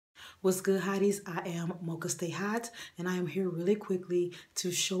What's good, hotties? I am MocaStayHot, and I am here really quickly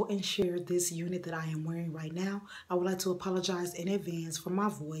to show and share this unit that I am wearing right now. I would like to apologize in advance for my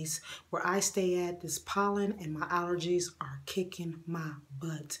voice. Where I stay at, this pollen and my allergies are kicking my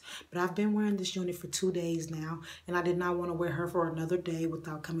butt. But I've been wearing this unit for 2 days now, and I did not want to wear her for another day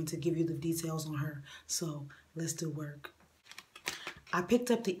without coming to give you the details on her. So let's do work. I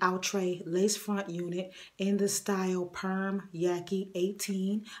picked up the Outre lace front unit in the style Perm Yaki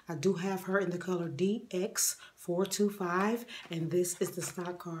 18. I do have her in the color DX425, and this is the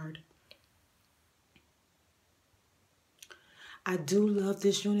stock card. I do love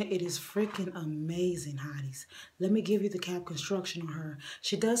this unit. It is freaking amazing, hotties. Let me give you the cap construction on her.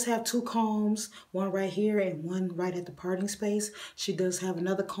 She does have 2 combs, one right here and one right at the parting space. She does have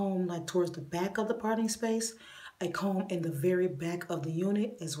another comb like towards the back of the parting space, a comb in the very back of the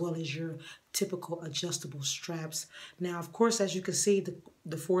unit, as well as your typical adjustable straps. Now, of course, as you can see,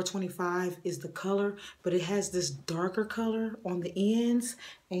 the 425 is the color, but it has this darker color on the ends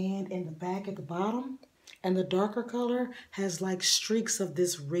and in the back at the bottom. And the darker color has like streaks of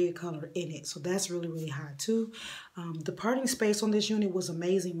this red color in it. So that's really, really hot too. The parting space on this unit was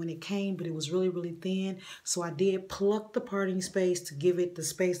amazing when it came, but it was really, really thin. So I did pluck the parting space to give it the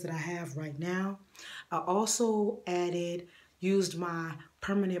space that I have right now. I also used my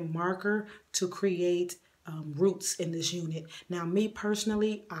permanent marker to create roots in this unit. Now, me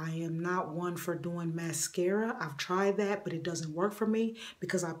personally, I am not one for doing mascara. I've tried that, but it doesn't work for me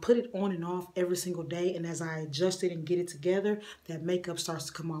because I put it on and off every single day, and as I adjust it and get it together, that makeup starts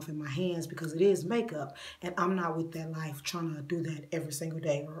to come off in my hands because it is makeup, and I'm not with that life trying to do that every single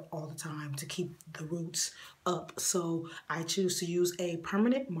day or all the time to keep the roots up. So I choose to use a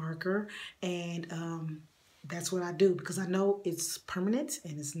permanent marker, and that's what I do because I know it's permanent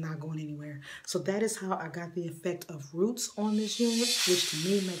and it's not going anywhere. So that is how I got the effect of roots on this unit, which to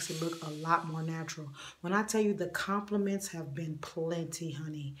me makes it look a lot more natural. When I tell you the compliments have been plenty,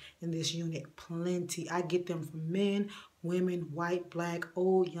 honey, in this unit, plenty. I get them from men, women, white, black,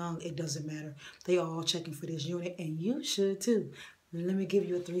 old, young, it doesn't matter. They all checking for this unit, and you should too. Let me give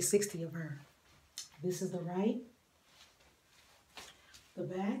you a 360 of her. This is the right, the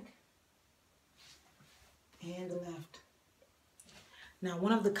back, and the left. Now,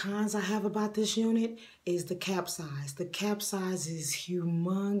 one of the cons I have about this unit is the cap size. The cap size is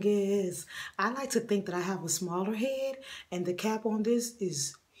humongous. I like to think that I have a smaller head, and the cap on this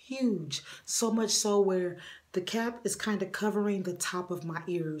is huge. So much so where the cap is kind of covering the top of my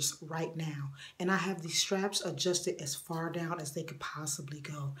ears right now. And I have these straps adjusted as far down as they could possibly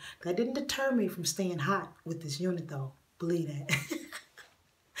go. That didn't deter me from staying hot with this unit though. Believe that.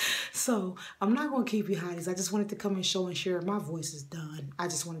 So I'm not going to keep you hotties. I just wanted to come and show and share. My voice is done. I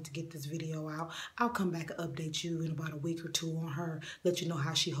just wanted to get this video out. I'll come back and update you in about a week or 2 on her, let you know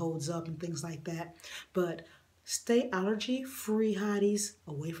how she holds up and things like that. But stay allergy free, hotties,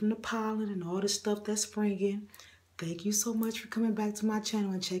 away from the pollen and all the stuff that's springing. Thank you so much for coming back to my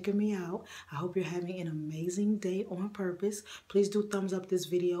channel and checking me out. I hope you're having an amazing day on purpose. Please do thumbs up this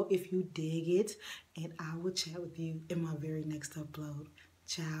video if you dig it, and I will chat with you in my very next upload.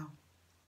 Ciao.